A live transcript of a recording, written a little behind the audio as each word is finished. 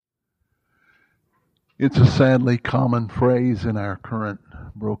It's a sadly common phrase in our current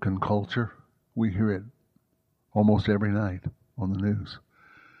broken culture. We hear it almost every night on the news.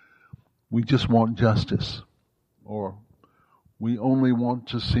 We just want justice, or we only want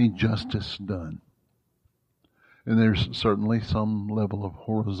to see justice done. And there's certainly some level of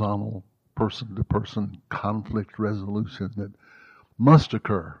horizontal person-to-person conflict resolution that must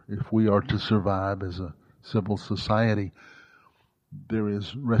occur if we are to survive as a civil society. There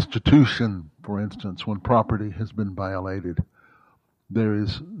is restitution, for instance, when property has been violated. There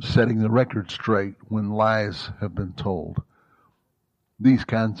is setting the record straight when lies have been told. These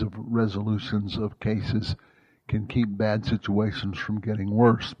kinds of resolutions of cases can keep bad situations from getting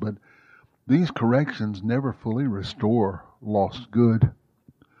worse, but these corrections never fully restore lost good.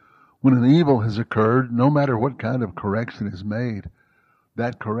 When an evil has occurred, no matter what kind of correction is made,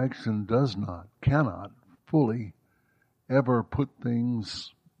 that correction cannot fully ever put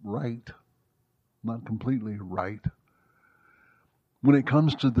things right, not completely right. When it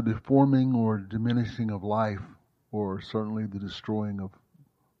comes to the deforming or diminishing of life, or certainly the destroying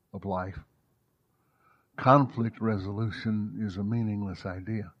of life, conflict resolution is a meaningless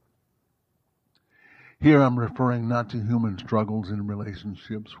idea. Here I'm referring not to human struggles in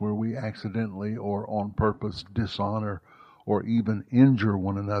relationships where we accidentally or on purpose dishonor or even injure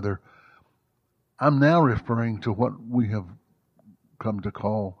one another. I'm now referring to what we have come to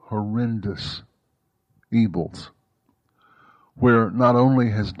call horrendous evils, where not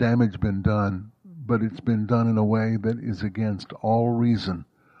only has damage been done, but it's been done in a way that is against all reason,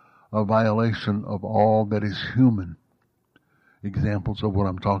 a violation of all that is human. Examples of what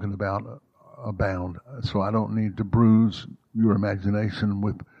I'm talking about abound, so I don't need to bruise your imagination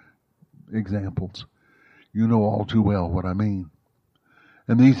with examples. You know all too well what I mean.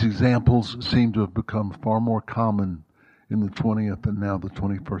 And these examples seem to have become far more common in the 20th and now the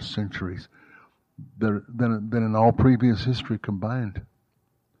 21st centuries than in all previous history combined.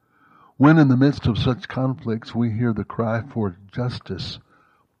 When in the midst of such conflicts we hear the cry for justice,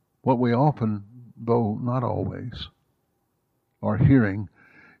 what we often, though not always, are hearing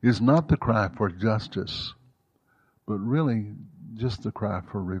is not the cry for justice, but really just the cry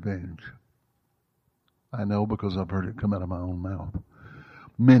for revenge. I know because I've heard it come out of my own mouth.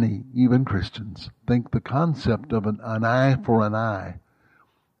 Many, even Christians, think the concept of an eye for an eye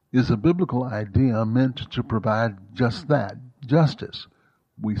is a biblical idea meant to provide just that, justice,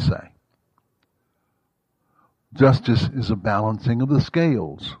 we say. Justice is a balancing of the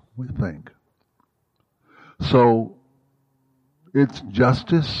scales, we think. So, it's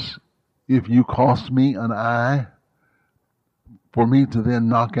justice if you cost me an eye for me to then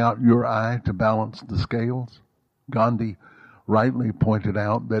knock out your eye to balance the scales? Gandhi rightly pointed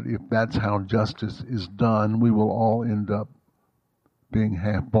out that if that's how justice is done, we will all end up being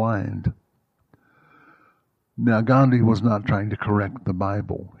half blind. Now, Gandhi was not trying to correct the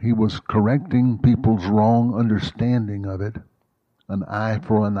Bible. He was correcting people's wrong understanding of it. An eye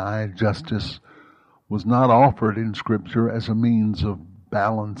for an eye justice was not offered in Scripture as a means of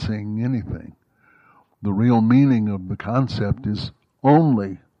balancing anything. The real meaning of the concept is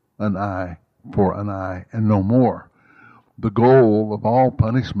only an eye for an eye and no more. The goal of all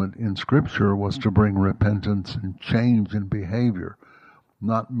punishment in Scripture was to bring repentance and change in behavior,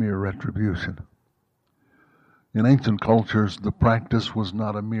 not mere retribution. In ancient cultures, the practice was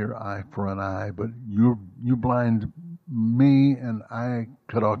not a mere eye for an eye, but you blind me and I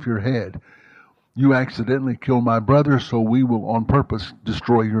cut off your head. You accidentally kill my brother, so we will on purpose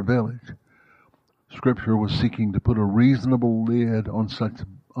destroy your village. Scripture was seeking to put a reasonable lid on such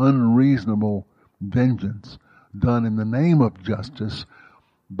unreasonable vengeance done in the name of justice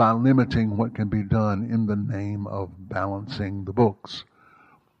by limiting what can be done in the name of balancing the books.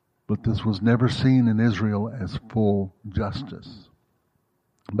 But this was never seen in Israel as full justice.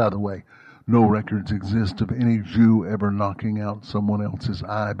 By the way, no records exist of any Jew ever knocking out someone else's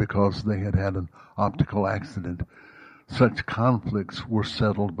eye because they had had an optical accident. Such conflicts were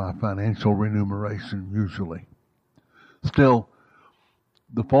settled by financial remuneration usually. Still,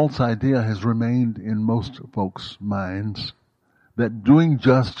 the false idea has remained in most folks' minds that doing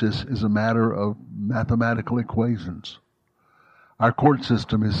justice is a matter of mathematical equations. Our court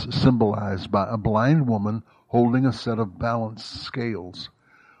system is symbolized by a blind woman holding a set of balanced scales.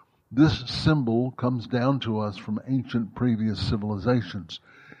 This symbol comes down to us from ancient previous civilizations.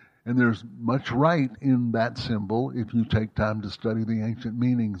 And there's much right in that symbol if you take time to study the ancient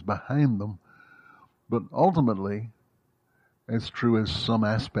meanings behind them. But ultimately, as true as some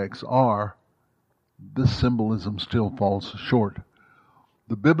aspects are, this symbolism still falls short.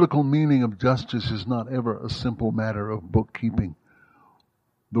 The biblical meaning of justice is not ever a simple matter of bookkeeping.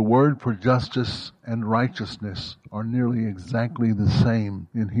 The word for justice and righteousness are nearly exactly the same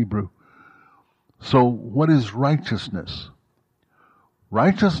in Hebrew. So what is righteousness?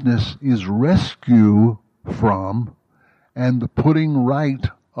 Righteousness is rescue from and the putting right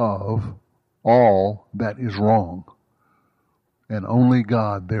of all that is wrong. And only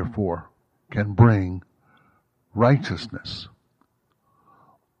God, therefore, can bring righteousness.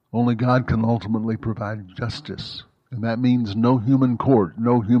 Only God can ultimately provide justice. And that means no human court,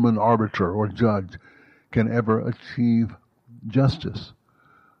 no human arbiter or judge can ever achieve justice.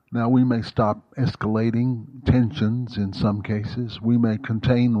 Now, we may stop escalating tensions in some cases. We may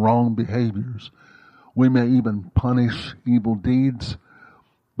contain wrong behaviors. We may even punish evil deeds.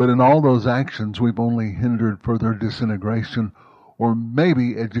 But in all those actions, we've only hindered further disintegration or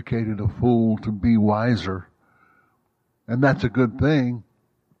maybe educated a fool to be wiser. And that's a good thing,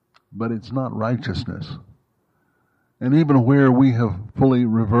 but it's not righteousness. And even where we have fully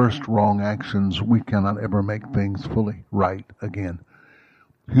reversed wrong actions, we cannot ever make things fully right again.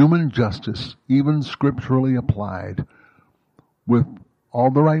 Human justice, even scripturally applied with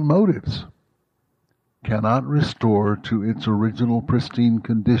all the right motives, cannot restore to its original pristine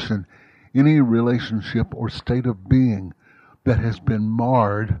condition any relationship or state of being that has been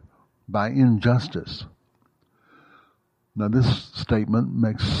marred by injustice. Now, this statement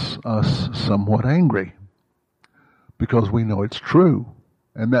makes us somewhat angry because we know it's true,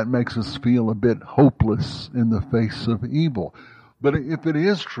 and that makes us feel a bit hopeless in the face of evil. But if it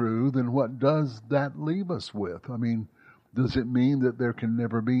is true, then what does that leave us with? I mean, does it mean that there can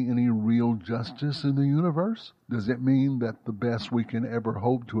never be any real justice in the universe? Does it mean that the best we can ever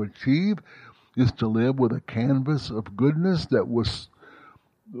hope to achieve is to live with a canvas of goodness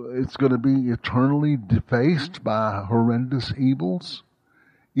it's going to be eternally defaced by horrendous evils?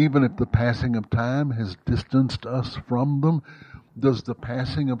 Even if the passing of time has distanced us from them, does the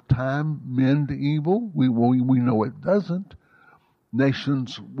passing of time mend evil? We know it doesn't.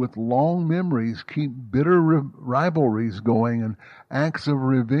 Nations with long memories keep bitter rivalries going, and acts of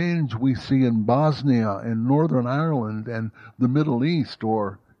revenge we see in Bosnia and Northern Ireland and the Middle East,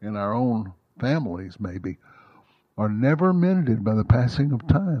 or in our own families maybe, are never mended by the passing of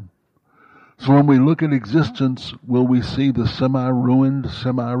time. So when we look at existence, will we see the semi-ruined,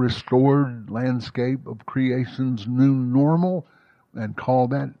 semi-restored landscape of creation's new normal and call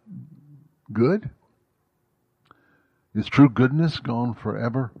that good? Is true goodness gone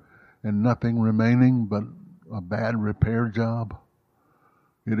forever and nothing remaining but a bad repair job?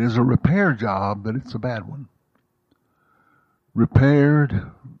 It is a repair job, but it's a bad one.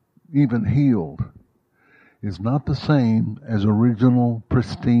 Repaired, even healed, is not the same as original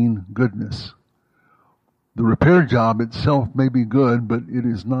pristine goodness. The repair job itself may be good, but it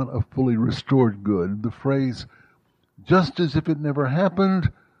is not a fully restored good. The phrase, just as if it never happened,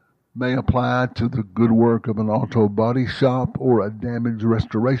 may apply to the good work of an auto body shop or a damage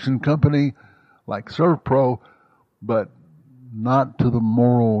restoration company like ServPro, but not to the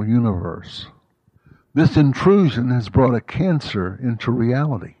moral universe. This intrusion has brought a cancer into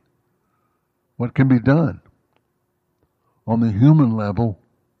reality. What can be done? On the human level,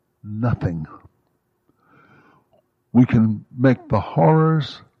 nothing. We can make the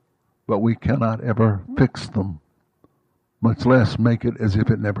horrors, but we cannot ever fix them, much less make it as if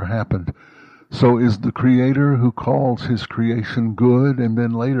it never happened. So is the Creator who calls His creation good and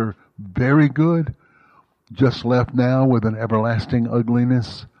then later very good, just left now with an everlasting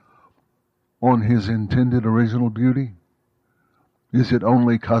ugliness on His intended original beauty? Is it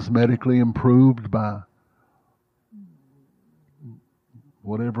only cosmetically improved by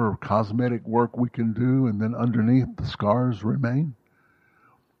whatever cosmetic work we can do, and then underneath the scars remain?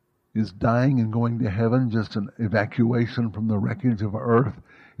 Is dying and going to heaven just an evacuation from the wreckage of earth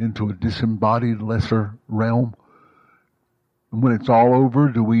into a disembodied lesser realm? And when it's all over,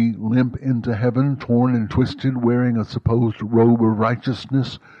 do we limp into heaven, torn and twisted, wearing a supposed robe of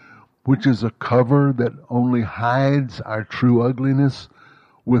righteousness, which is a cover that only hides our true ugliness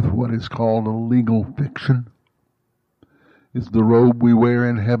with what is called a legal fiction? Is the robe we wear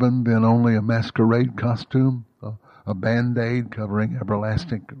in heaven then only a masquerade costume, a band-aid covering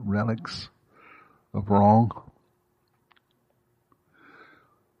everlasting relics of wrong?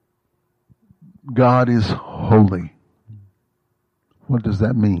 God is holy. What does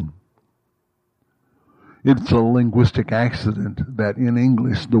that mean? It's a linguistic accident that in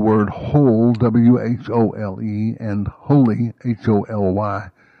English the word whole, W-H-O-L-E, and holy, H-O-L-Y,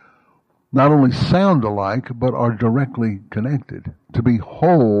 not only sound alike, but are directly connected. To be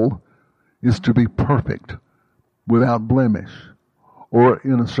whole is to be perfect, without blemish, or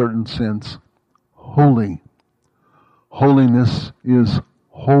in a certain sense, holy. Holiness is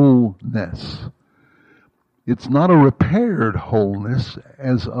wholeness. It's not a repaired wholeness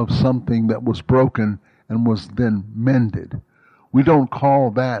as of something that was broken and was then mended. We don't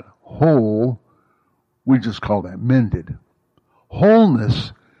call that whole, we just call that mended.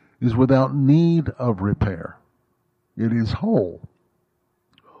 Wholeness is without need of repair. It is whole.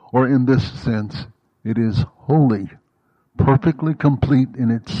 Or in this sense, it is holy, perfectly complete in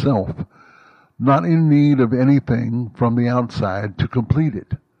itself, not in need of anything from the outside to complete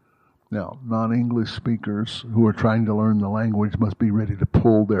it. Now, non-English speakers who are trying to learn the language must be ready to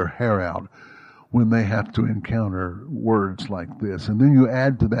pull their hair out when they have to encounter words like this. And then you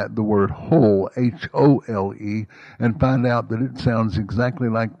add to that the word whole, H-O-L-E, and find out that it sounds exactly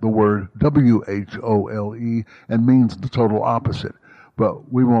like the word W-H-O-L-E and means the total opposite.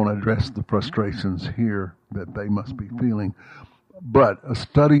 But we won't address the frustrations here that they must be feeling. But a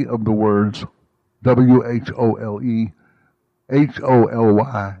study of the words W-H-O-L-E,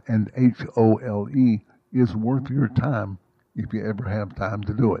 H-O-L-Y, and H-O-L-E is worth your time if you ever have time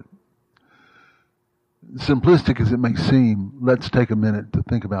to do it. Simplistic as it may seem, let's take a minute to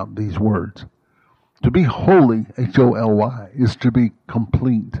think about these words. To be holy, H-O-L-Y, is to be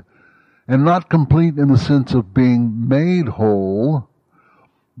complete. And not complete in the sense of being made whole,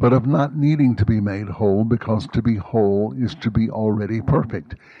 but of not needing to be made whole, because to be whole is to be already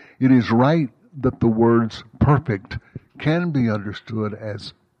perfect. It is right that the words perfect can be understood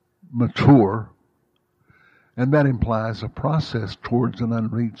as mature, and that implies a process towards an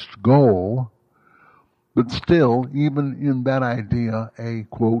unreached goal. But still, even in that idea, a,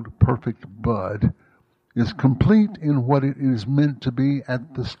 quote, perfect bud is complete in what it is meant to be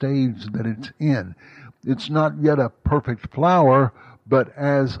at the stage that it's in. It's not yet a perfect flower, but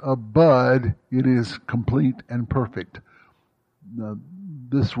as a bud, it is complete and perfect. Now,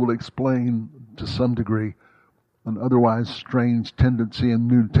 this will explain, to some degree, an otherwise strange tendency in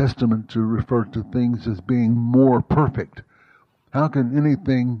the New Testament to refer to things as being more perfect. How can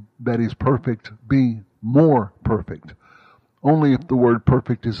anything that is perfect be more perfect? Only if the word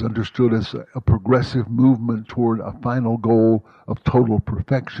perfect is understood as a progressive movement toward a final goal of total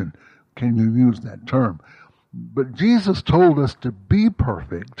perfection can you use that term. But Jesus told us to be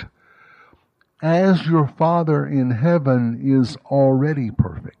perfect as your Father in heaven is already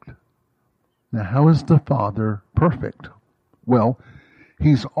perfect. Now, how is the Father perfect? Well,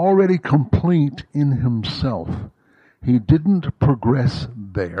 He's already complete in Himself. He didn't progress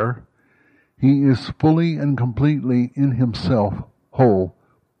there. He is fully and completely in Himself whole,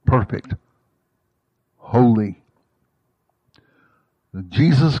 perfect, holy.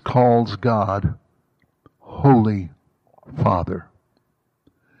 Jesus calls God Holy Father.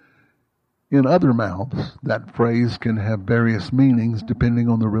 In other mouths, that phrase can have various meanings depending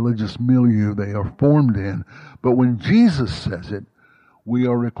on the religious milieu they are formed in. But when Jesus says it, we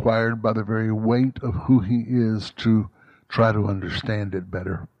are required by the very weight of who He is to try to understand it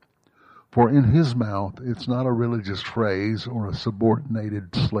better. For in His mouth, it's not a religious phrase or a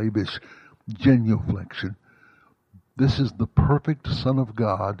subordinated, slavish genuflection. This is the perfect Son of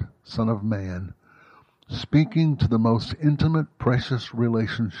God, Son of Man, speaking to the most intimate, precious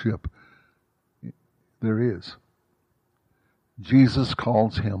relationship there is. Jesus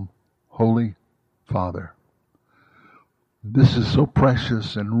calls Him Holy Father. This is so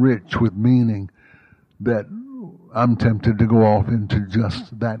precious and rich with meaning that I'm tempted to go off into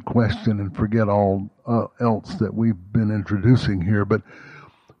just that question and forget all else that we've been introducing here. But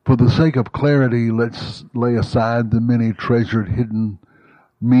for the sake of clarity, let's lay aside the many treasured hidden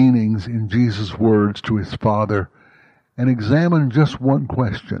meanings in Jesus' words to His Father and examine just one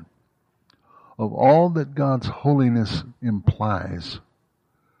question. Of all that God's holiness implies,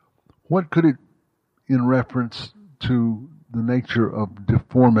 what could it, in reference to the nature of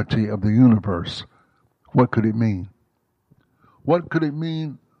deformity of the universe, what could it mean? What could it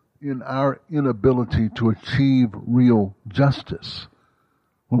mean in our inability to achieve real justice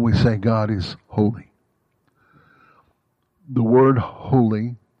when we say God is holy? The word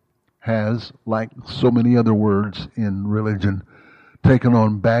holy has, like so many other words in religion, taken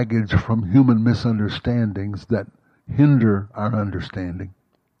on baggage from human misunderstandings that hinder our understanding.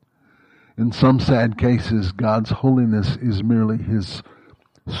 In some sad cases, God's holiness is merely His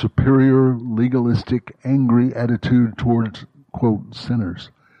superior, legalistic, angry attitude towards, quote, sinners.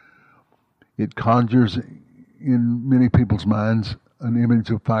 It conjures in many people's minds an image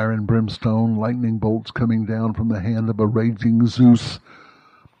of fire and brimstone, lightning bolts coming down from the hand of a raging Zeus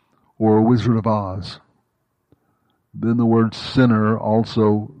or a Wizard of Oz. Then the word sinner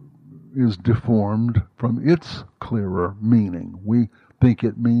also is deformed from its clearer meaning. We think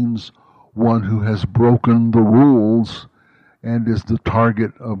it means one who has broken the rules and is the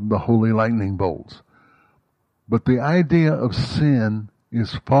target of the holy lightning bolts. But the idea of sin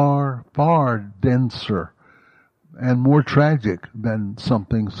is far, far denser and more tragic than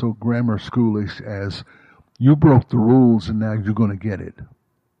something so grammar schoolish as you broke the rules and now you're going to get it.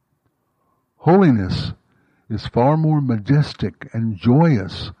 Holiness is far more majestic and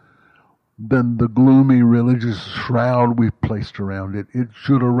joyous than the gloomy religious shroud we've placed around it. It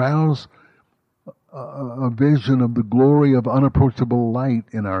should arouse a vision of the glory of unapproachable light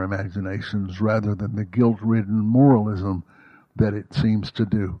in our imaginations rather than the guilt-ridden moralism that it seems to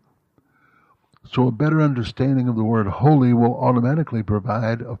do. So a better understanding of the word holy will automatically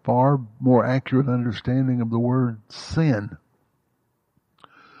provide a far more accurate understanding of the word sin.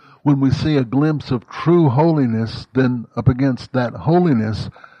 When we see a glimpse of true holiness, then up against that holiness,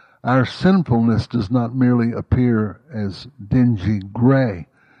 our sinfulness does not merely appear as dingy gray,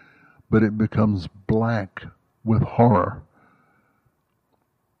 but it becomes black with horror.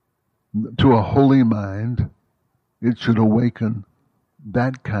 To a holy mind, it should awaken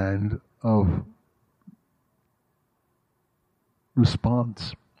that kind of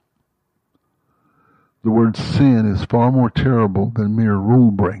response. The word sin is far more terrible than mere rule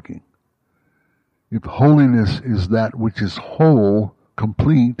breaking. If holiness is that which is whole,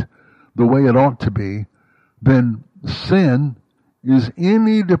 complete, the way it ought to be, then sin is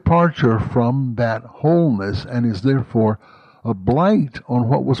any departure from that wholeness and is therefore a blight on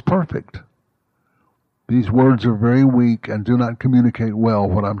what was perfect. These words are very weak and do not communicate well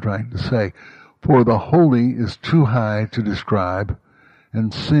what I'm trying to say. For the holy is too high to describe,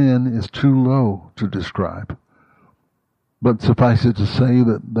 and sin is too low to describe. But suffice it to say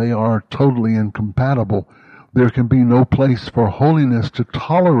that they are totally incompatible. There can be no place for holiness to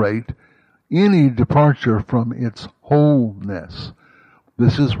tolerate any departure from its wholeness.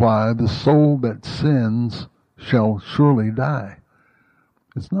 This is why the soul that sins shall surely die.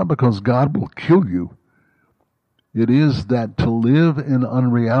 It's not because God will kill you. It is that to live in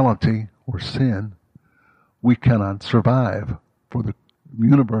unreality or sin, we cannot survive, for the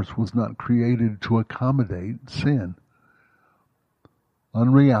universe was not created to accommodate sin.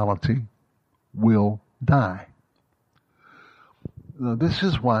 Unreality will die. Now, this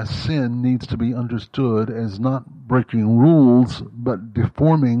is why sin needs to be understood as not breaking rules, but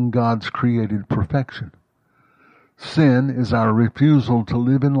deforming God's created perfection. Sin is our refusal to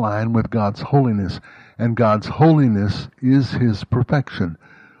live in line with God's holiness, and God's holiness is His perfection.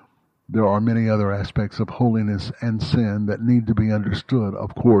 There are many other aspects of holiness and sin that need to be understood,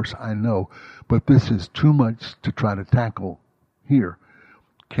 of course, I know, but this is too much to try to tackle here.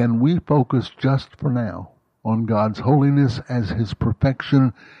 Can we focus just for now on God's holiness as His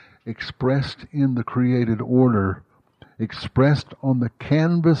perfection expressed in the created order, expressed on the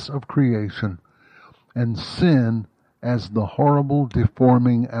canvas of creation, and sin as the horrible,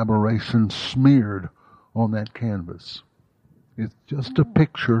 deforming aberration smeared on that canvas? It's just a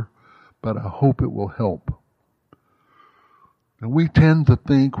picture, but I hope it will help. And we tend to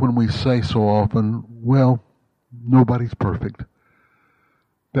think when we say so often, well, nobody's perfect,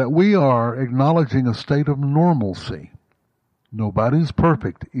 that we are acknowledging a state of normalcy. Nobody's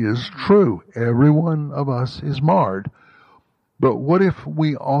perfect is true. Every one of us is marred. But what if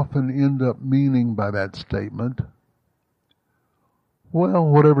we often end up meaning by that statement, well,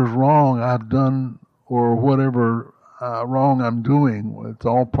 whatever's wrong I've done or whatever wrong I'm doing, it's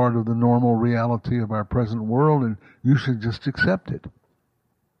all part of the normal reality of our present world and you should just accept it.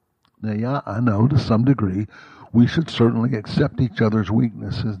 Now, yeah, I know to some degree we should certainly accept each other's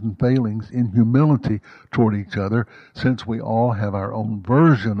weaknesses and failings in humility toward each other. Since we all have our own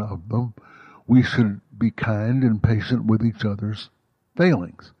version of them, we should be kind and patient with each other's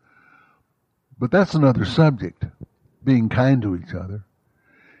failings. But that's another subject, being kind to each other.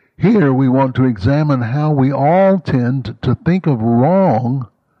 Here we want to examine how we all tend to think of wrong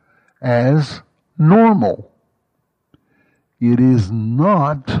as normal. It is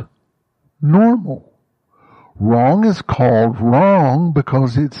not normal. Wrong is called wrong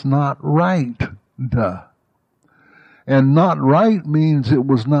because it's not right. Duh. And not right means it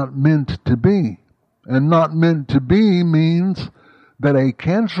was not meant to be. And not meant to be means that a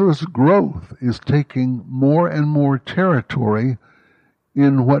cancerous growth is taking more and more territory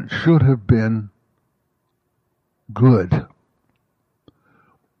in what should have been good.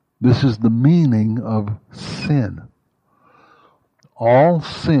 This is the meaning of sin. All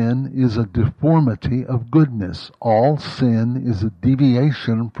sin is a deformity of goodness. All sin is a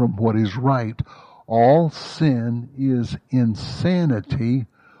deviation from what is right. All sin is insanity,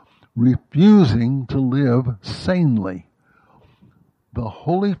 refusing to live sanely. The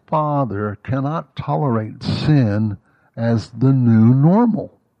Holy Father cannot tolerate sin as the new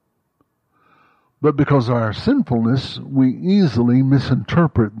normal. But because of our sinfulness, we easily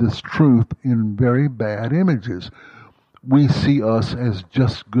misinterpret this truth in very bad images. We see us as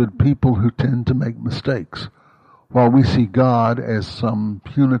just good people who tend to make mistakes, while we see God as some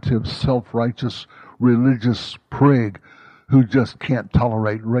punitive, self-righteous, religious prig who just can't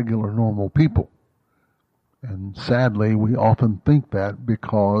tolerate regular, normal people. And sadly, we often think that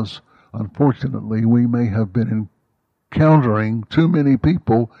because, unfortunately, we may have been encountering too many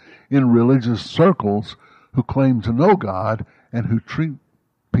people in religious circles who claim to know God and who treat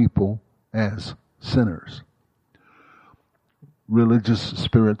people as sinners. Religious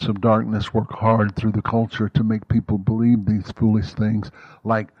spirits of darkness work hard through the culture to make people believe these foolish things,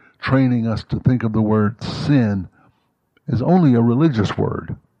 like training us to think of the word sin as only a religious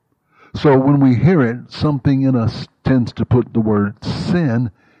word. So when we hear it, something in us tends to put the word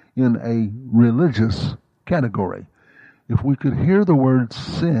sin in a religious category. If we could hear the word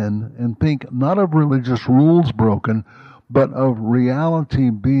sin and think not of religious rules broken, but of reality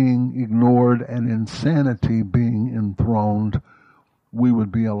being ignored and insanity being enthroned, we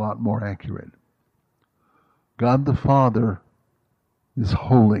would be a lot more accurate. God the Father is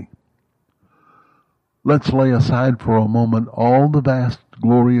holy. Let's lay aside for a moment all the vast,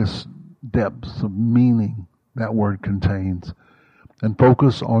 glorious depths of meaning that word contains and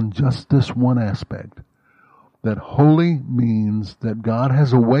focus on just this one aspect. That holy means that God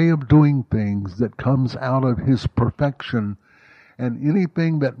has a way of doing things that comes out of His perfection, and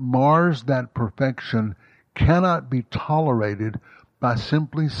anything that mars that perfection cannot be tolerated by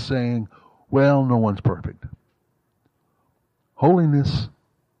simply saying, well, no one's perfect. Holiness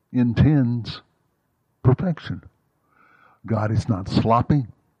intends perfection. God is not sloppy.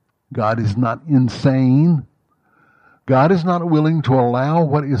 God is not insane. God is not willing to allow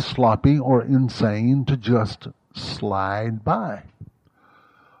what is sloppy or insane to just slide by.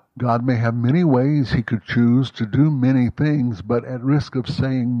 God may have many ways He could choose to do many things, but at risk of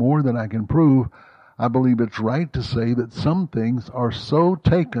saying more than I can prove, I believe it's right to say that some things are so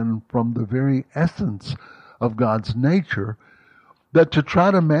taken from the very essence of God's nature that to try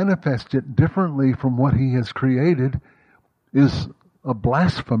to manifest it differently from what He has created is a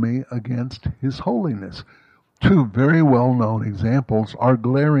blasphemy against His holiness. Two very well-known examples are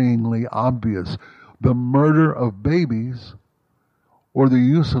glaringly obvious: the murder of babies or the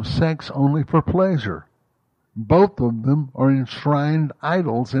use of sex only for pleasure. Both of them are enshrined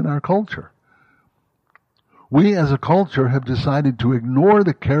idols in our culture. We as a culture have decided to ignore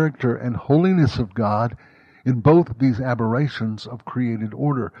the character and holiness of God in both these aberrations of created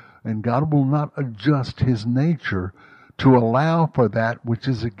order, and God will not adjust His nature to allow for that which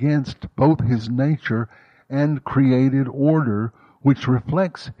is against both His nature and created order, which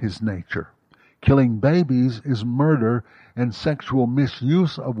reflects His nature. Killing babies is murder, and sexual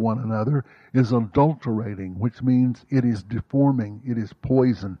misuse of one another is adulterating, which means it is deforming, it is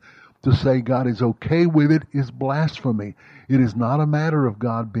poison. To say God is okay with it is blasphemy. It is not a matter of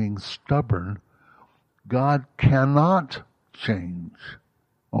God being stubborn. God cannot change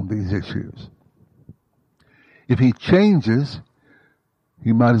on these issues. If He changes,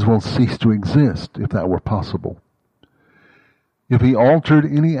 He might as well cease to exist, if that were possible. If He altered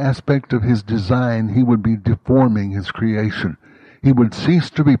any aspect of His design, He would be deforming His creation. He would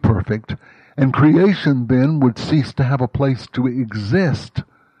cease to be perfect, and creation then would cease to have a place to exist,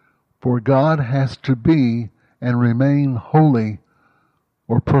 for God has to be and remain holy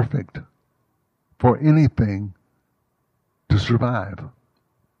or perfect for anything to survive.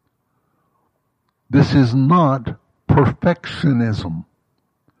 This is not perfectionism.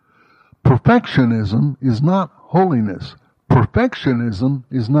 Perfectionism is not holiness. Perfectionism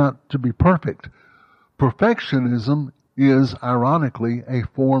is not to be perfect. Perfectionism is, ironically, a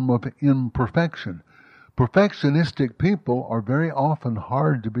form of imperfection. Perfectionistic people are very often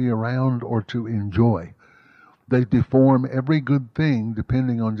hard to be around or to enjoy. They deform every good thing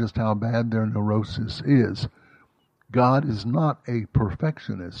depending on just how bad their neurosis is. God is not a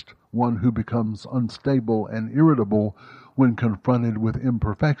perfectionist, one who becomes unstable and irritable when confronted with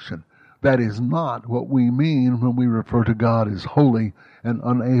imperfection. That is not what we mean when we refer to God as holy and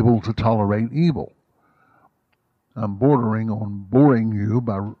unable to tolerate evil. I'm bordering on boring you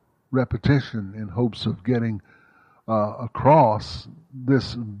by repetition in hopes of getting across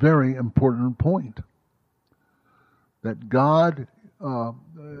this very important point. That God,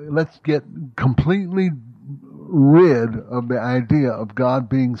 let's get completely rid of the idea of God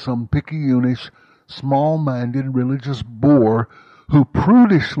being some picayunish, small-minded religious bore who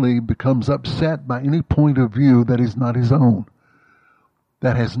prudishly becomes upset by any point of view that is not his own.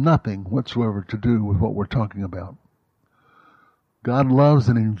 That has nothing whatsoever to do with what we're talking about. God loves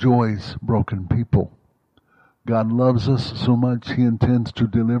and enjoys broken people. God loves us so much He intends to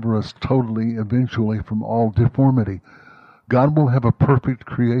deliver us totally, eventually, from all deformity. God will have a perfect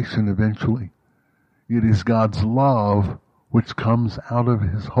creation eventually. It is God's love which comes out of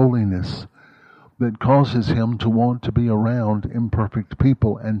His holiness that causes Him to want to be around imperfect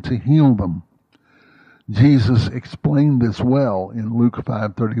people and to heal them. Jesus explained this well in Luke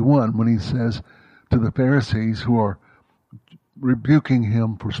 5:31 when He says to the Pharisees who are rebuking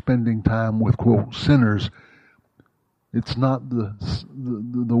Him for spending time with, quote, sinners, it's not the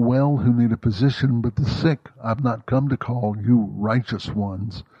well who need a physician, but the sick. I've not come to call you righteous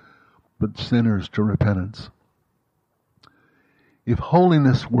ones, but sinners to repentance. If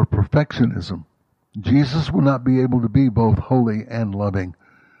holiness were perfectionism, Jesus would not be able to be both holy and loving.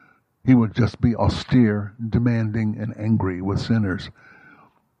 He would just be austere, demanding, and angry with sinners.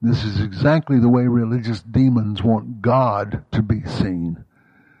 This is exactly the way religious demons want God to be seen.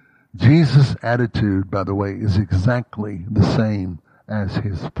 Jesus' attitude, by the way, is exactly the same as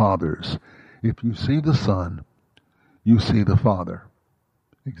His Father's. If you see the Son, you see the Father.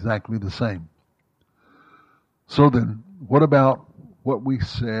 Exactly the same. So then, what about what we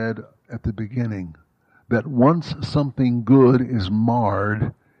said at the beginning? That once something good is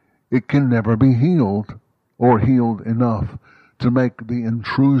marred, it can never be healed or healed enough to make the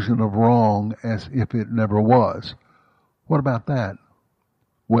intrusion of wrong as if it never was. What about that?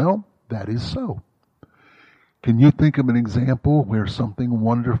 Well, that is so. Can you think of an example where something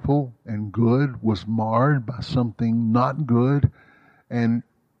wonderful and good was marred by something not good and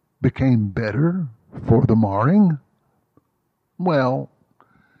became better for the marring? Well,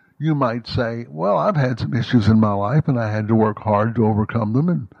 you might say, well, I've had some issues in my life and I had to work hard to overcome them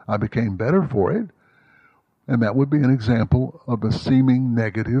and I became better for it. And that would be an example of a seeming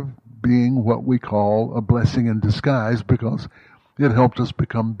negative being what we call a blessing in disguise because it helped us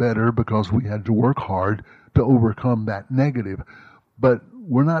become better because we had to work hard to overcome that negative. But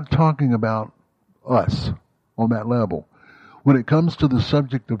we're not talking about us on that level. When it comes to the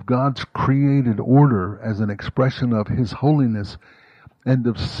subject of God's created order as an expression of His holiness and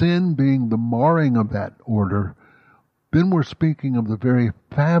of sin being the marring of that order, then we're speaking of the very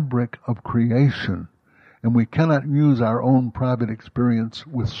fabric of creation. And we cannot use our own private experience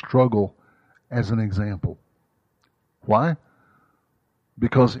with struggle as an example. Why?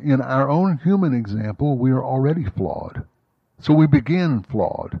 Because in our own human example, we are already flawed. So we begin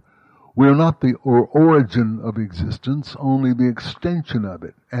flawed. We are not the origin of existence, only the extension of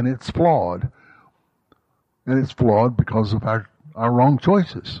it. And it's flawed. And it's flawed because of our wrong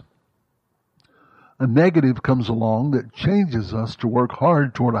choices. A negative comes along that changes us to work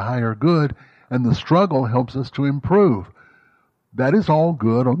hard toward a higher good, and the struggle helps us to improve. That is all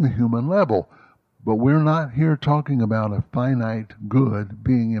good on the human level. But we're not here talking about a finite good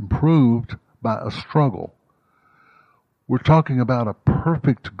being improved by a struggle. We're talking about a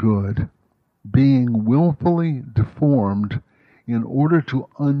perfect good being willfully deformed in order to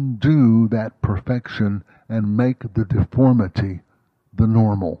undo that perfection and make the deformity the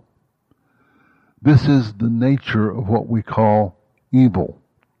normal. This is the nature of what we call evil.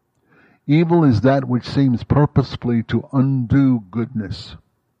 Evil is that which seems purposefully to undo goodness,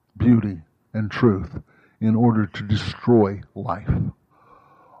 beauty, and truth in order to destroy life.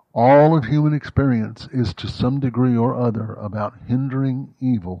 All of human experience is to some degree or other about hindering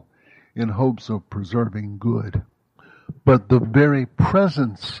evil in hopes of preserving good. But the very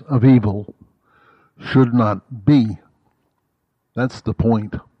presence of evil should not be. That's the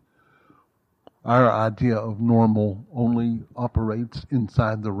point. Our idea of normal only operates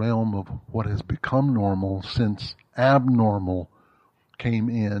inside the realm of what has become normal since abnormal came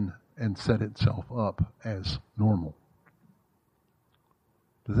in and set itself up as normal.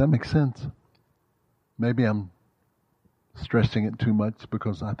 Does that make sense? Maybe I'm stressing it too much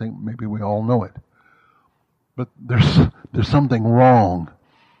because I think maybe we all know it. But there's something wrong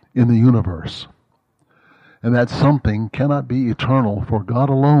in the universe. And that something cannot be eternal, for God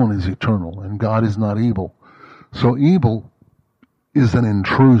alone is eternal, and God is not evil. So evil is an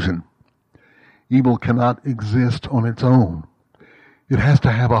intrusion. Evil cannot exist on its own. It has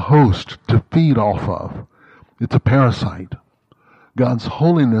to have a host to feed off of. It's a parasite. God's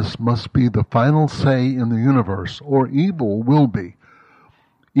holiness must be the final say in the universe, or evil will be.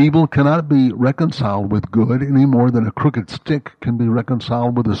 Evil cannot be reconciled with good any more than a crooked stick can be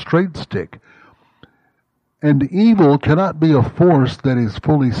reconciled with a straight stick. And evil cannot be a force that is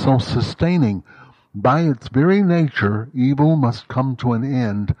fully self-sustaining. By its very nature, evil must come to an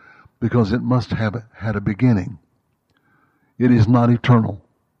end because it must have had a beginning. It is not eternal.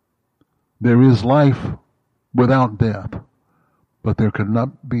 There is life without death. but there could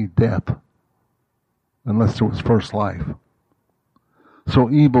not be death unless there was first life. So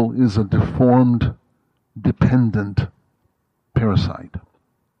evil is a deformed, dependent parasite.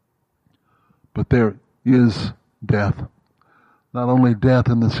 But there is death. Not only death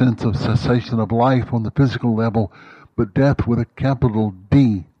in the sense of cessation of life on the physical level, but death with a capital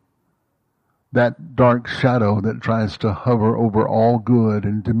D. That dark shadow that tries to hover over all good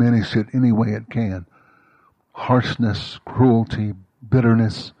and diminish it any way it can. Harshness, cruelty,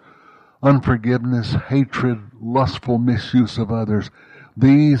 bitterness, unforgiveness, hatred, lustful misuse of others.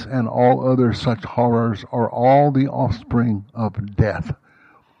 These and all other such horrors are all the offspring of death.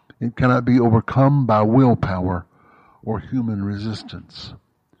 It cannot be overcome by willpower or human resistance.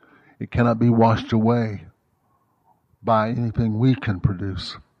 It cannot be washed away by anything we can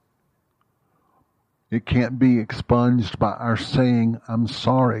produce. It can't be expunged by our saying, "I'm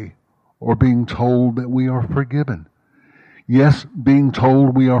sorry," or being told that we are forgiven. Yes, being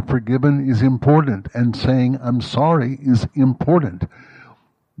told we are forgiven is important, and saying "I'm sorry" is important.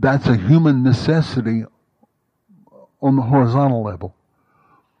 That's a human necessity on the horizontal level.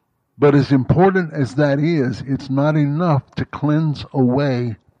 But as important as that is, it's not enough to cleanse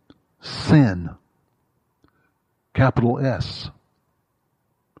away sin. Capital S.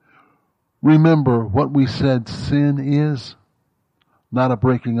 Remember what we said sin is? Not a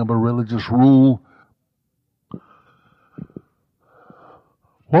breaking of a religious rule.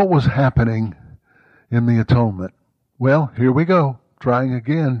 What was happening in the atonement? Well, here we go, trying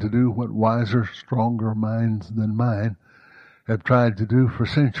again to do what wiser, stronger minds than mine have tried to do for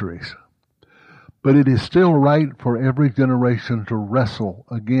centuries. But it is still right for every generation to wrestle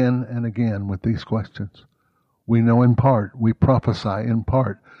again and again with these questions. We know in part, we prophesy in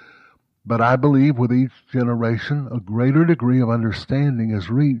part, but I believe with each generation a greater degree of understanding is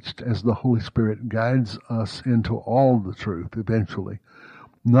reached as the Holy Spirit guides us into all the truth eventually.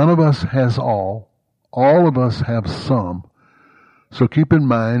 None of us has all of us have some. So keep in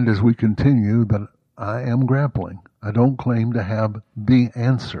mind as we continue that I am grappling. I don't claim to have the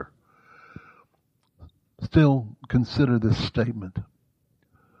answer. Still, consider this statement.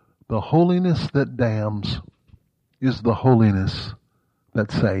 The holiness that damns is the holiness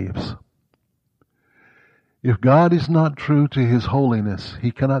that saves. If God is not true to His holiness,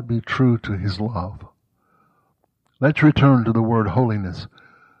 He cannot be true to His love. Let's return to the word holiness.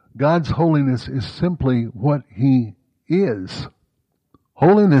 God's holiness is simply what He is.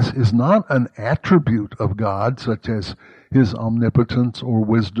 Holiness is not an attribute of God, such as His omnipotence or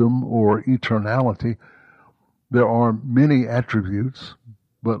wisdom or eternality. There are many attributes,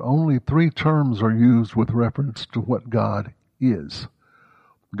 but only 3 terms are used with reference to what God is.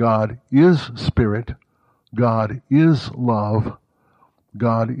 God is spirit. God is love.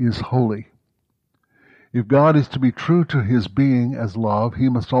 God is holy. If God is to be true to His being as love, He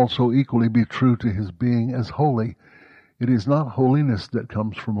must also equally be true to His being as holy. It is not holiness that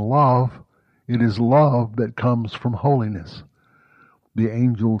comes from love. It is love that comes from holiness. The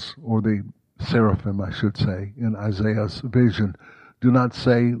angels, or the seraphim, I should say, in Isaiah's vision, do not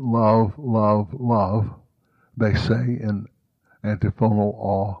say love, love, love. They say in antiphonal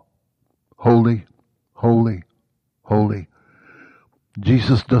awe, holy, holy, holy.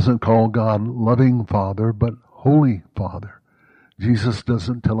 Jesus doesn't call God loving Father, but Holy Father. Jesus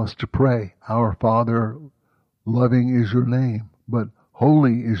doesn't tell us to pray, Our Father, loving is your name, but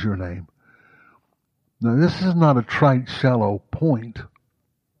holy is your name. Now this is not a trite, shallow point.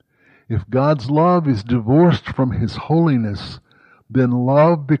 If God's love is divorced from His holiness, then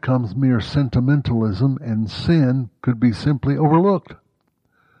love becomes mere sentimentalism and sin could be simply overlooked.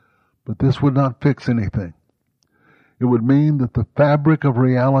 But this would not fix anything. It would mean that the fabric of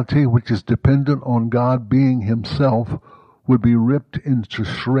reality, which is dependent on God being Himself, would be ripped into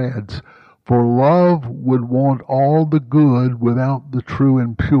shreds, for love would want all the good without the true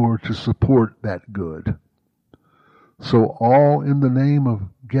and pure to support that good. So all in the name of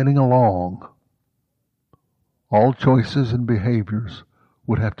getting along, all choices and behaviors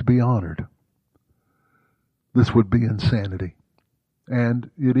would have to be honored. This would be insanity. And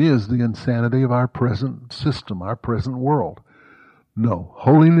it is the insanity of our present system, our present world. No,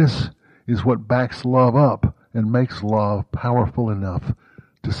 holiness is what backs love up and makes love powerful enough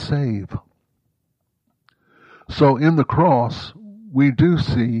to save. So in the cross, we do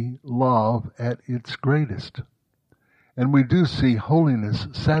see love at its greatest. And we do see holiness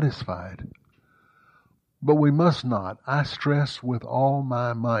satisfied. But we must not, I stress with all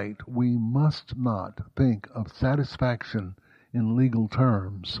my might, we must not think of satisfaction in legal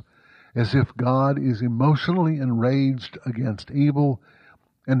terms, as if God is emotionally enraged against evil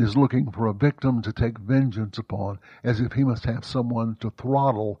and is looking for a victim to take vengeance upon, as if he must have someone to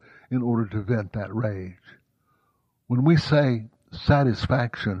throttle in order to vent that rage. When we say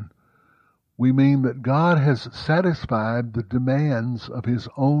satisfaction, we mean that God has satisfied the demands of his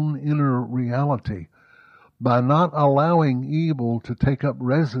own inner reality by not allowing evil to take up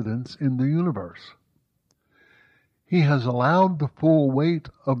residence in the universe. He has allowed the full weight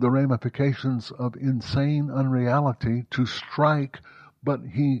of the ramifications of insane unreality to strike, but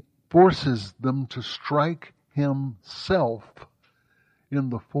he forces them to strike himself in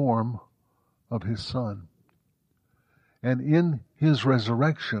the form of his Son. And in his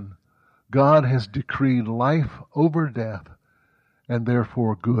resurrection, God has decreed life over death and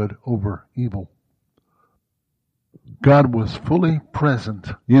therefore good over evil. God was fully present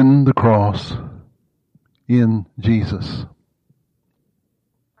in the cross in Jesus.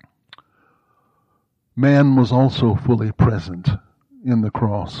 Man was also fully present in the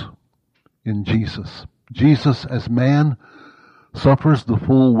cross in Jesus. Jesus as man suffers the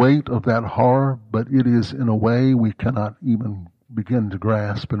full weight of that horror, but it is in a way we cannot even begin to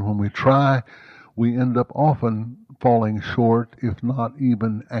grasp. And when we try, we end up often falling short, if not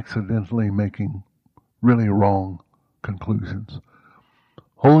even accidentally making really wrong conclusions.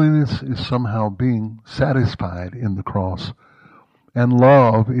 Holiness is somehow being satisfied in the cross, and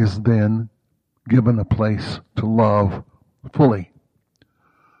love is then given a place to love fully.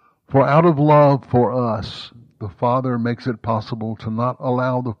 For out of love for us, the Father makes it possible to not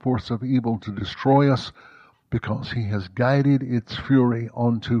allow the force of evil to destroy us, because he has guided its fury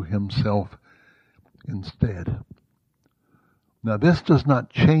onto himself instead. Now, this does not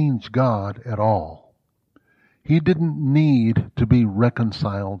change God at all. He didn't need to be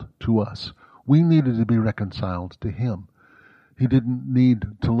reconciled to us. We needed to be reconciled to him. He didn't need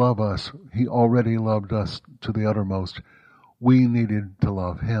to love us. He already loved us to the uttermost. We needed to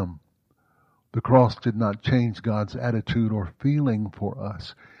love him. The cross did not change God's attitude or feeling for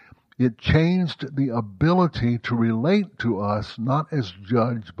us. It changed the ability to relate to us, not as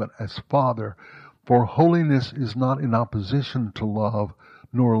judge, but as Father. For holiness is not in opposition to love,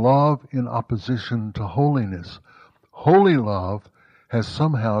 nor love in opposition to holiness. Holy love has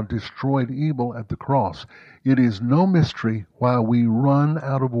somehow destroyed evil at the cross. It is no mystery why we run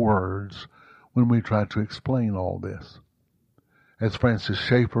out of words when we try to explain all this. As Francis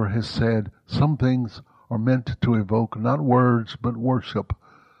Schaeffer has said, some things are meant to evoke not words but worship,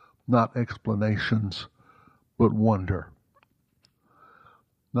 not explanations but wonder.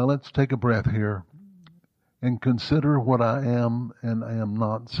 Now let's take a breath here and consider what I am and I am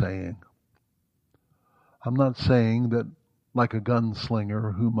not saying. I'm not saying that, like a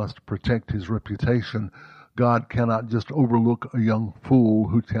gunslinger who must protect his reputation, God cannot just overlook a young fool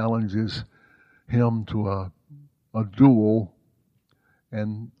who challenges him to a duel,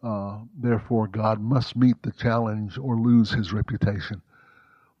 and therefore God must meet the challenge or lose his reputation.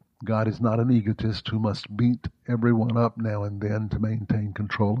 God is not an egotist who must beat everyone up now and then to maintain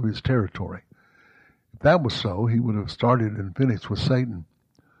control of his territory. If that was so, he would have started and finished with Satan.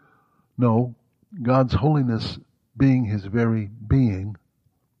 No, God's holiness being his very being,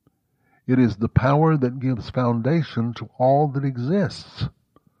 it is the power that gives foundation to all that exists.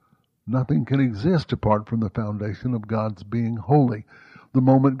 Nothing can exist apart from the foundation of God's being holy. The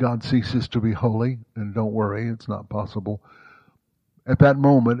moment God ceases to be holy, and don't worry, it's not possible, at that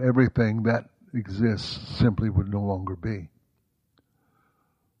moment everything that exists simply would no longer be.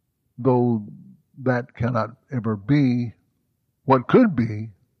 Though that cannot ever be, what could be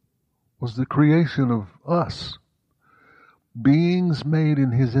was the creation of us, beings made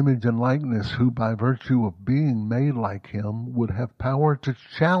in his image and likeness, who by virtue of being made like him would have power to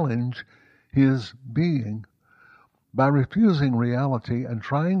challenge his being by refusing reality and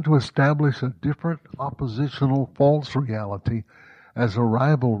trying to establish a different oppositional false reality as a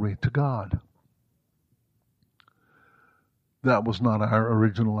rivalry to God. That was not our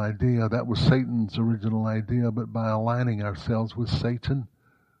original idea. That was Satan's original idea, but by aligning ourselves with Satan,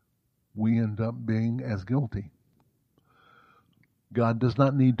 we end up being as guilty. God does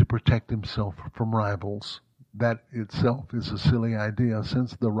not need to protect himself from rivals. That itself is a silly idea,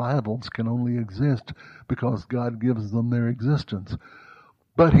 since the rivals can only exist because God gives them their existence.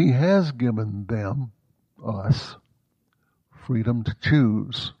 But he has given them, us, freedom to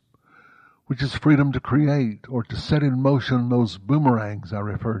choose, which is freedom to create or to set in motion those boomerangs I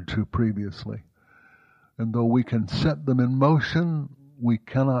referred to previously. And though we can set them in motion, we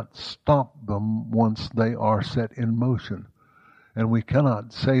cannot stop them once they are set in motion. And we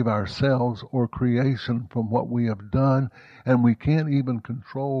cannot save ourselves or creation from what we have done, and we can't even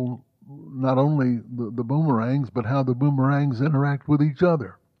control not only the boomerangs, but how the boomerangs interact with each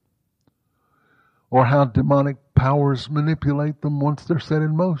other, or how demonic powers manipulate them once they're set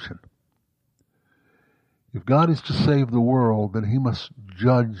in motion. If God is to save the world, then he must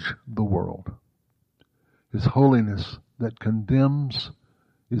judge the world. His holiness that condemns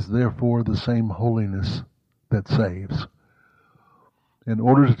is therefore the same holiness that saves. In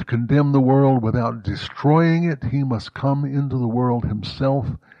order to condemn the world without destroying it, he must come into the world himself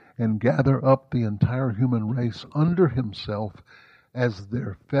and gather up the entire human race under himself as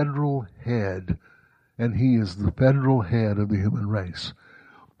their federal head, and he is the federal head of the human race.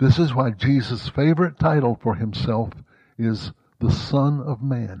 This is why Jesus' favorite title for himself is the Son of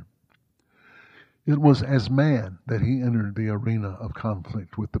Man. It was as man that he entered the arena of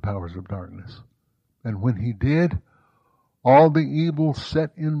conflict with the powers of darkness. And when he did, all the evil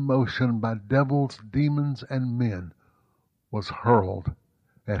set in motion by devils, demons, and men was hurled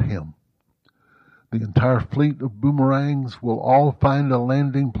at him. The entire fleet of boomerangs will all find a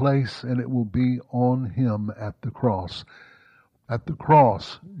landing place, and it will be on him at the cross. At the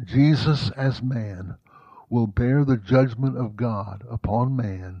cross, Jesus as man will bear the judgment of God upon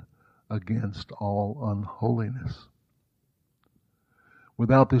man against all unholiness.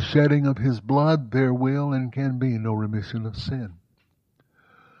 Without the shedding of his blood, there will and can be no remission of sin.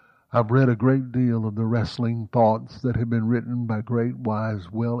 I've read a great deal of the wrestling thoughts that have been written by great,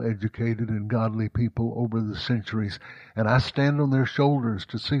 wise, well-educated, and godly people over the centuries, and I stand on their shoulders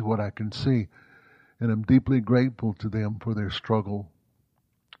to see what I can see, and I'm deeply grateful to them for their struggle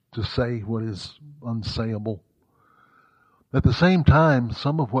to say what is unsayable. At the same time,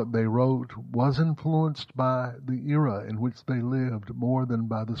 some of what they wrote was influenced by the era in which they lived more than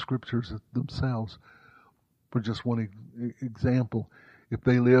by the scriptures themselves. For just one example, if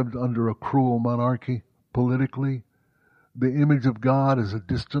they lived under a cruel monarchy politically, the image of God as a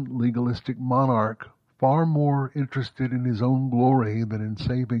distant legalistic monarch, far more interested in his own glory than in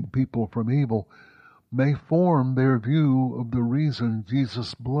saving people from evil, may form their view of the reason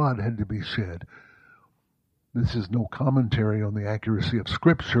Jesus' blood had to be shed. This is no commentary on the accuracy of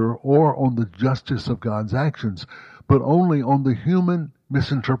Scripture or on the justice of God's actions, but only on the human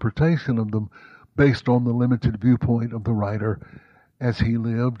misinterpretation of them based on the limited viewpoint of the writer as he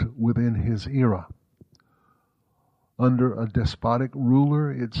lived within his era. Under a despotic ruler,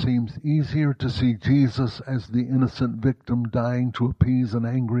 it seems easier to see Jesus as the innocent victim dying to appease an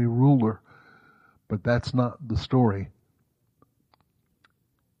angry ruler, but that's not the story.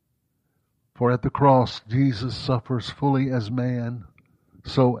 For at the cross, Jesus suffers fully as man,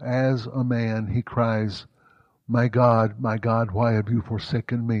 so as a man he cries, my God, why have you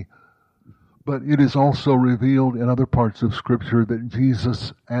forsaken me?" But it is also revealed in other parts of Scripture that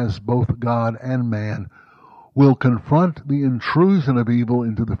Jesus, as both God and man, will confront the intrusion of evil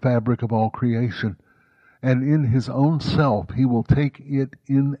into the fabric of all creation, and in his own self he will take it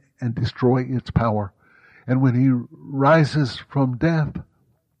in and destroy its power. And when he rises from death,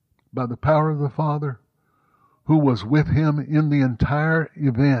 by the power of the Father, who was with him in the entire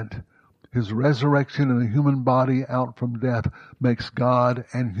event, his resurrection in a human body out from death makes God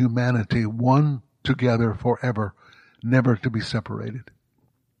and humanity one together forever, never to be separated.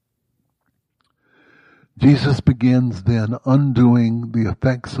 Jesus begins then undoing the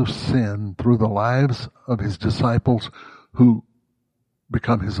effects of sin through the lives of his disciples who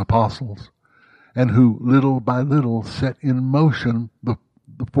become his apostles, and who little by little set in motion the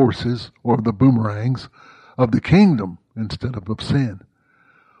forces, or the boomerangs, of the kingdom instead of sin.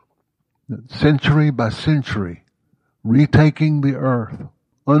 Century by century, retaking the earth,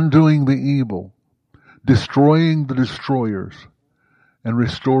 undoing the evil, destroying the destroyers, and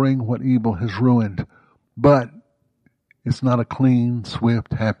restoring what evil has ruined. But it's not a clean,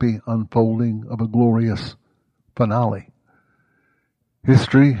 swift, happy unfolding of a glorious finale.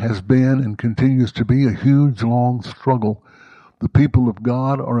 History has been and continues to be a huge, long struggle. The people of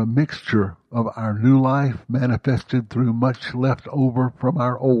God are a mixture of our new life manifested through much left over from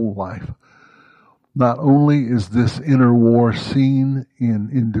our old life. Not only is this inner war seen in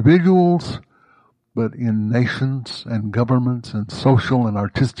individuals, but in nations and governments and social and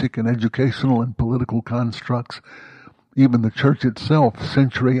artistic and educational and political constructs. Even the church itself,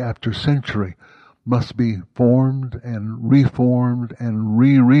 century after century, must be formed and reformed and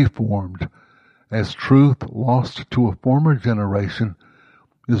re-reformed as truth lost to a former generation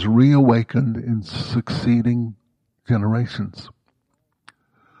is reawakened in succeeding generations.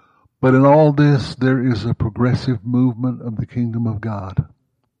 But in all this, there is a progressive movement of the kingdom of God.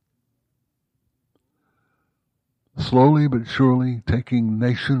 Slowly but surely taking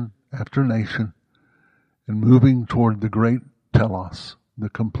nation after nation and moving toward the great telos, the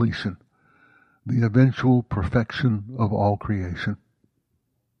completion, the eventual perfection of all creation.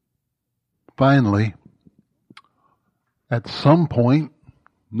 Finally, at some point,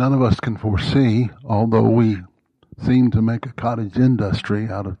 none of us can foresee, although we seem to make a cottage industry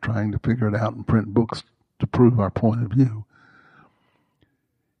out of trying to figure it out and print books to prove our point of view,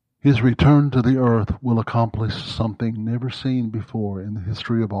 his return to the earth will accomplish something never seen before in the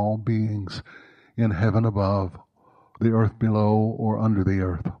history of all beings in heaven above, the earth below, or under the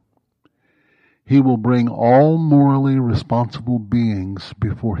earth. He will bring all morally responsible beings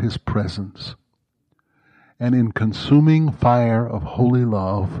before his presence, and in consuming fire of holy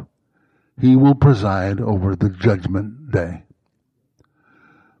love, he will preside over the judgment day.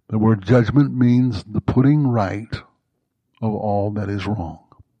 The word judgment means the putting right of all that is wrong.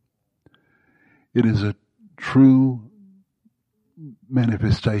 It is a true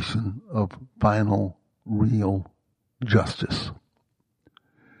manifestation of final, real justice.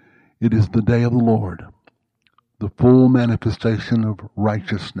 It is the day of the Lord, the full manifestation of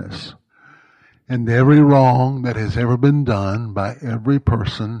righteousness. And every wrong that has ever been done by every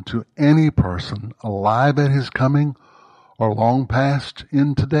person to any person alive at his coming or long past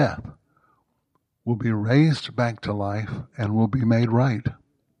into death will be raised back to life and will be made right.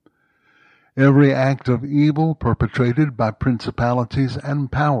 Every act of evil perpetrated by principalities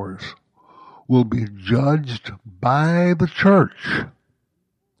and powers will be judged by the church.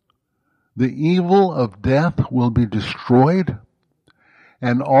 The evil of death will be destroyed,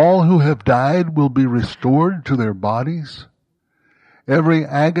 and all who have died will be restored to their bodies. Every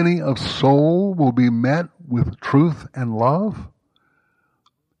agony of soul will be met with truth and love.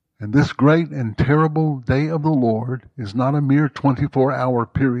 And this great and terrible day of the Lord is not a mere 24-hour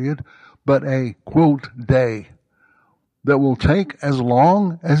period, but a, quote, day that will take as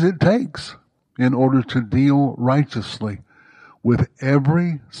long as it takes in order to deal righteously with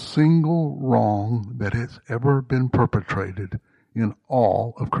every single wrong that has ever been perpetrated in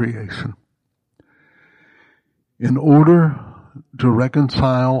all of creation. In order to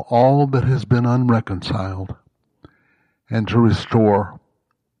reconcile all that has been unreconciled and to restore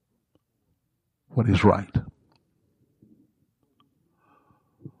what is right.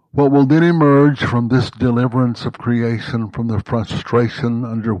 What will then emerge from this deliverance of creation from the frustration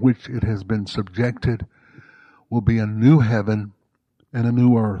under which it has been subjected will be a new heaven and a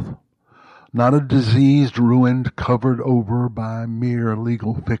new earth, not a diseased, ruined, covered over by mere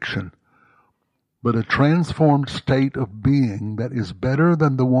legal fiction, but a transformed state of being that is better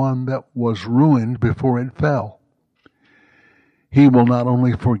than the one that was ruined before it fell. He will not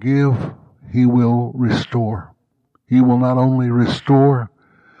only forgive, he will restore. He will not only restore,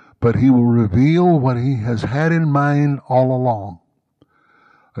 but he will reveal what he has had in mind all along.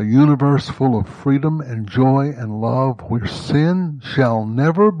 A universe full of freedom and joy and love where sin shall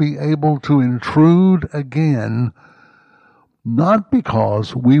never be able to intrude again, not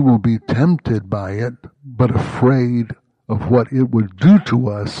because we will be tempted by it, but afraid of what it would do to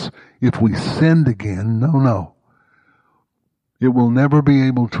us if we sinned again. No. It will never be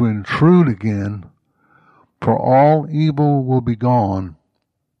able to intrude again, for all evil will be gone,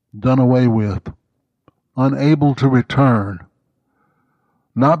 done away with, unable to return,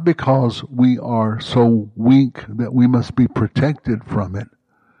 not because we are so weak that we must be protected from it,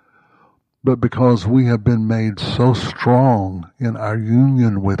 but because we have been made so strong in our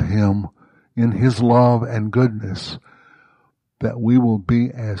union with him, in his love and goodness, that we will be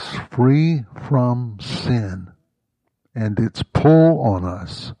as free from sin and its pull on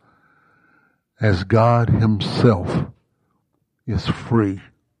us as God himself is free.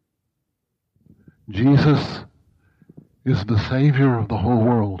 Jesus is the Savior of the whole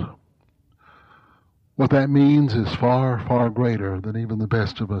world. What that means is far, far greater than even the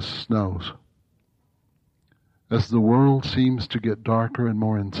best of us knows. As the world seems to get darker and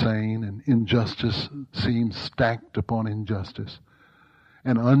more insane, and injustice seems stacked upon injustice,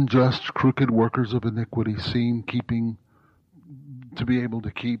 and unjust, crooked workers of iniquity seem to be able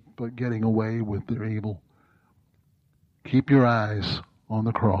to keep getting away with their evil, keep your eyes on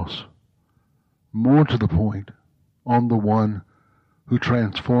the cross. More to the point, on the one who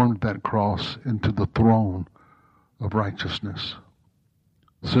transformed that cross into the throne of righteousness.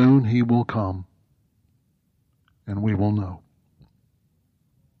 Soon he will come, and we will know.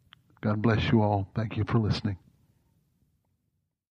 God bless you all. Thank you for listening.